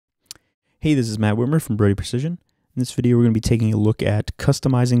Hey, this is Matt Whitmer from Brody Precision. In this video, we're going to be taking a look at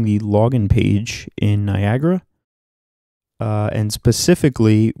customizing the login page in Niagara. And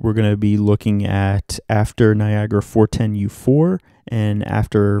specifically, we're going to be looking at after Niagara 410U4 and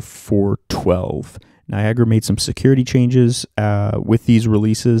after 412. Niagara made some security changes with these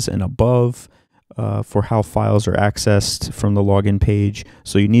releases and above for how files are accessed from the login page.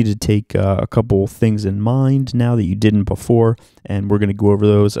 So you need to take a couple things in mind now that you didn't before, and we're going to go over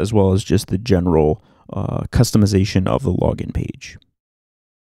those as well as just the general customization of the login page.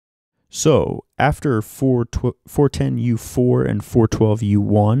 So after 410U4 and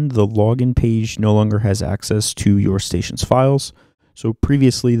 412U1, the login page no longer has access to your station's files. So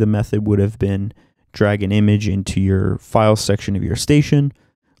previously the method would have been drag an image into your file section of your station,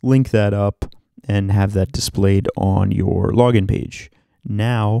 link that up, and have that displayed on your login page.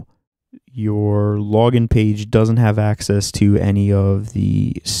 Now, your login page doesn't have access to any of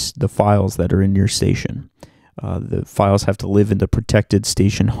the files that are in your station. The files have to live in the protected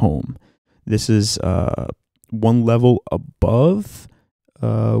station home. This is one level above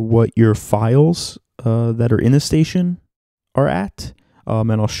what your files that are in the station are at.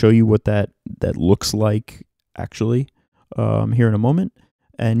 And I'll show you what that looks like actually here in a moment.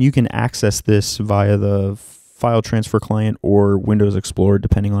 And you can access this via the file transfer client or Windows Explorer,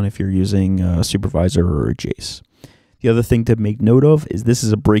 depending on if you're using a supervisor or a Jace. The other thing to make note of is this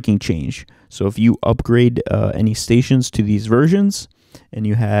is a breaking change. So if you upgrade any stations to these versions and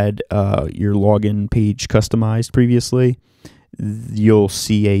you had your login page customized previously, you'll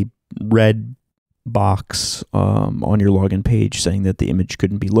see a red box on your login page saying that the image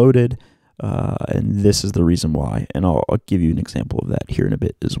couldn't be loaded. And this is the reason why, and I'll give you an example of that here in a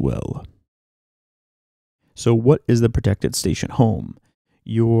bit as well. So what is the protected station home?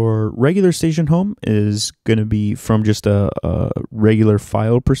 Your regular station home is going to be from just a regular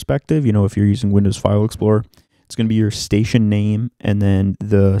file perspective. You know, if you're using Windows File Explorer, it's going to be your station name and then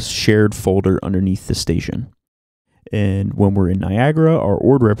the shared folder underneath the station. And when we're in Niagara, our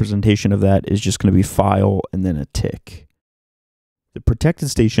org representation of that is just going to be file and then a tick. The protected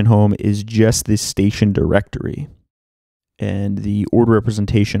station home is just this station directory. And the org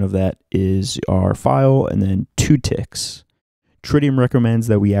representation of that is our file and then 2 ticks. Tridium recommends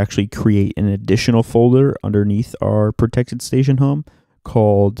that we actually create an additional folder underneath our protected station home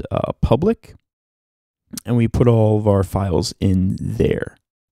called public. And we put all of our files in there.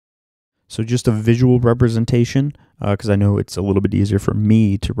 So just a visual representation, because I know it's a little bit easier for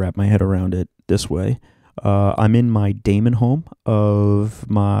me to wrap my head around it this way. I'm in my daemon home of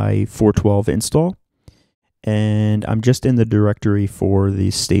my 412 install, and I'm just in the directory for the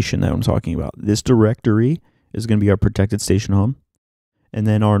station that I'm talking about. This directory is going to be our protected station home, and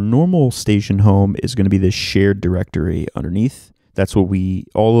then our normal station home is going to be the shared directory underneath. That's what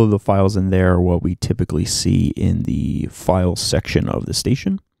all of the files in there are what we typically see in the file section of the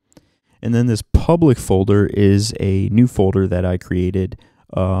station. And then this public folder is a new folder that I created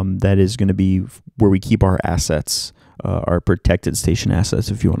that is going to be where we keep our assets, our protected station assets,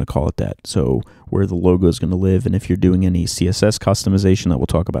 if you want to call it that. So where the logo is going to live, and if you're doing any CSS customization that we'll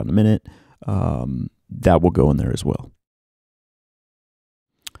talk about in a minute, that will go in there as well.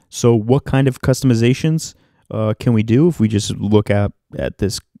 So what kind of customizations can we do if we just look at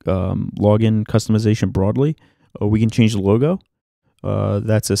this login customization broadly? We can change the logo.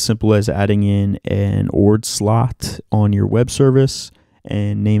 That's as simple as adding in an org slot on your web service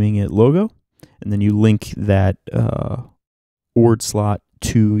and naming it logo, and then you link that org slot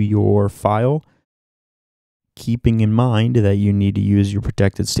to your file, keeping in mind that you need to use your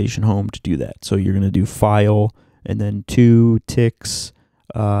protected station home to do that. So you're going to do file and then 2 ticks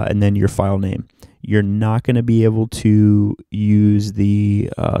and then your file name. You're not going to be able to use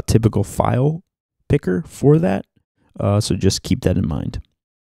the typical file picker for that, so just keep that in mind.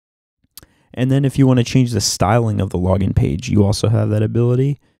 And then if you want to change the styling of the login page, you also have that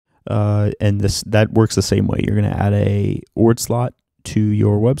ability. And that works the same way. You're going to add a org slot to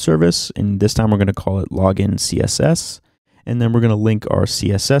your web service. And this time we're going to call it login CSS. And then we're going to link our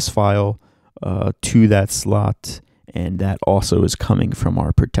CSS file to that slot. And that also is coming from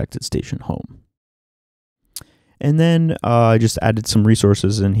our protected station home. And then I just added some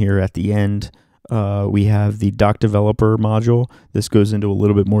resources in here at the end. We have the doc developer module. This goes into a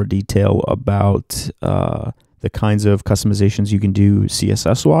little bit more detail about the kinds of customizations you can do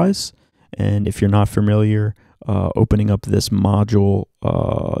CSS-wise. And if you're not familiar, opening up this module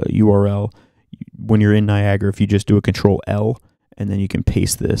URL, when you're in Niagara, if you just do a Control-L, and then you can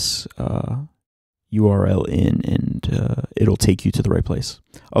paste this URL in, and it'll take you to the right place.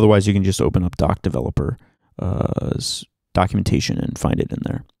 Otherwise, you can just open up doc developer documentation and find it in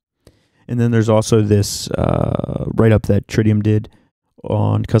there. And then there's also this write-up that Tridium did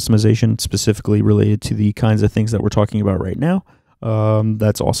on customization, specifically related to the kinds of things that we're talking about right now.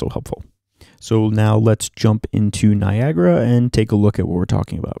 That's also helpful. So now let's jump into Niagara and take a look at what we're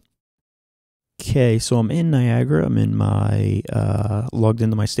talking about. Okay, so I'm in Niagara. I'm in my logged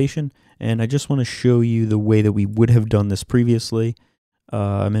into my station, and I just want to show you the way that we would have done this previously.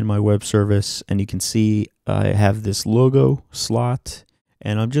 I'm in my web service, and you can see I have this logo slot,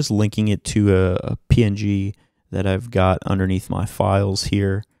 and I'm just linking it to a PNG that I've got underneath my files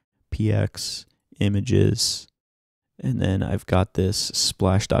here, px, images, and then I've got this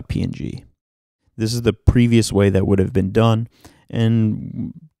splash.png. This is the previous way that would have been done,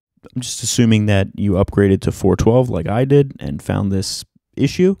 and I'm just assuming that you upgraded to 4.12 like I did and found this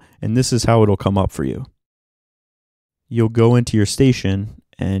issue, and this is how it'll come up for you. You'll go into your station,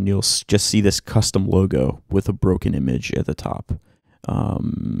 and you'll just see this custom logo with a broken image at the top.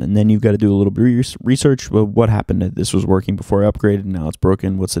 And then you've got to do a little bit of research. Well, what happened? This was working before I upgraded, now it's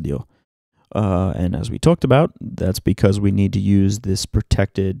broken. What's the deal? And as we talked about, that's because we need to use this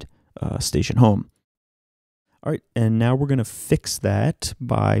protected station home. All right, and now we're going to fix that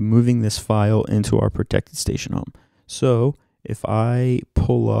by moving this file into our protected station home. So if I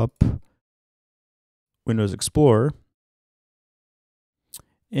pull up Windows Explorer,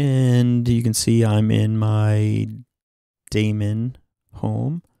 and you can see I'm in my daemon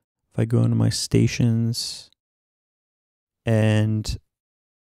home. If I go into my stations, and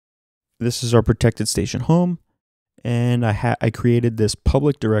this is our protected station home, and I created this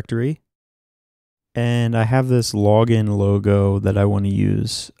public directory, and I have this login logo that I want to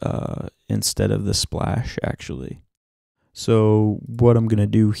use instead of the splash, actually. So what I'm going to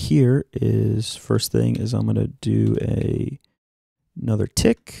do here is, first thing is I'm going to do another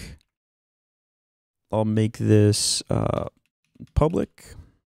tick. I'll make this public.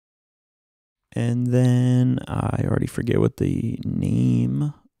 And then I already forget what the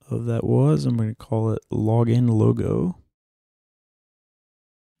name of that was. I'm going to call it login logo.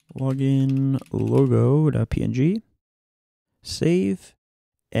 Login logo.png. Save.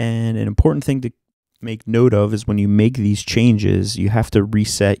 And an important thing to make note of is when you make these changes, you have to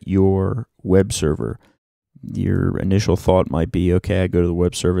reset your web server. Your initial thought might be, okay, I go to the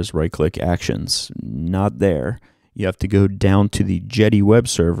web service, right-click actions. Not there. You have to go down to the Jetty web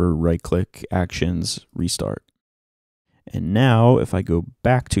server, right-click actions, restart. And now if I go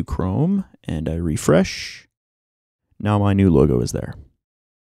back to Chrome and I refresh, now my new logo is there.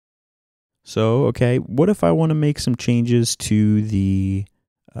 So, okay, what if I want to make some changes to the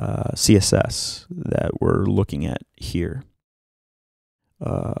CSS that we're looking at here?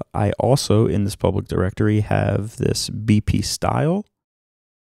 I also, in this public directory, have this BP style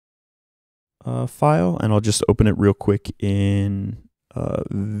file, and I'll just open it real quick in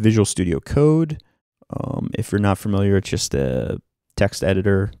Visual Studio Code. If you're not familiar, it's just a text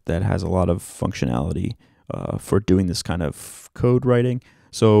editor that has a lot of functionality for doing this kind of code writing.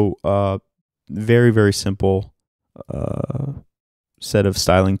 So very, very simple set of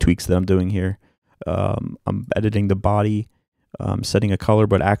styling tweaks that I'm doing here. I'm editing the body, setting a color,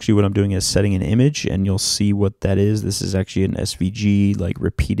 but actually what I'm doing is setting an image, and you'll see what that is. This is actually an SVG, like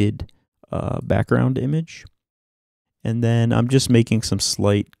repeated background image. And then I'm just making some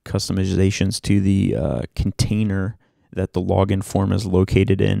slight customizations to the container that the login form is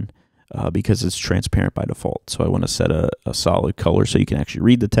located in because it's transparent by default. So I want to set a solid color so you can actually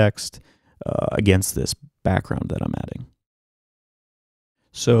read the text against this background that I'm adding.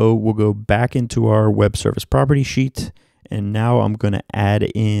 So we'll go back into our web service property sheet, and now I'm going to add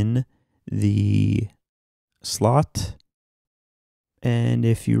in the slot. And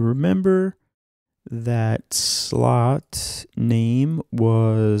if you remember, that slot name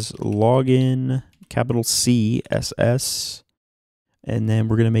was login capital C SS, and then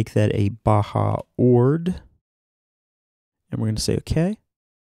we're going to make that a Baja ord, and we're going to say OK.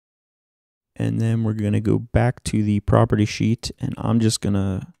 And then we're going to go back to the property sheet, and I'm just going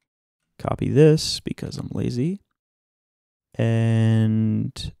to copy this because I'm lazy.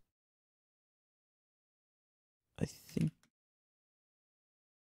 And I think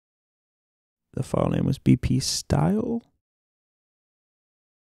the file name was BP style,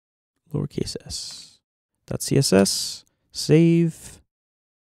 lowercase s, .css, save,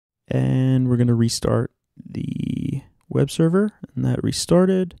 and we're going to restart the web server, and that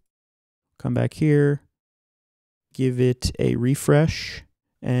restarted. Come back here, give it a refresh,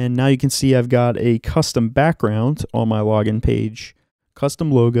 and now you can see I've got a custom background on my login page, custom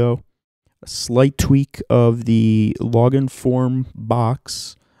logo, a slight tweak of the login form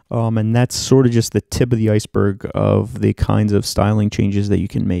box, and that's sort of just the tip of the iceberg of the kinds of styling changes that you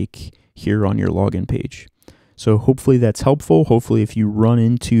can make here on your login page. So hopefully that's helpful. Hopefully if you run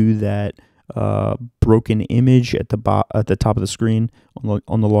into that broken image at the top of the screen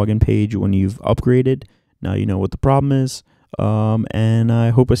on the login page when you've upgraded, now you know what the problem is. And I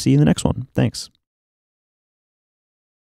hope I see you in the next one. Thanks.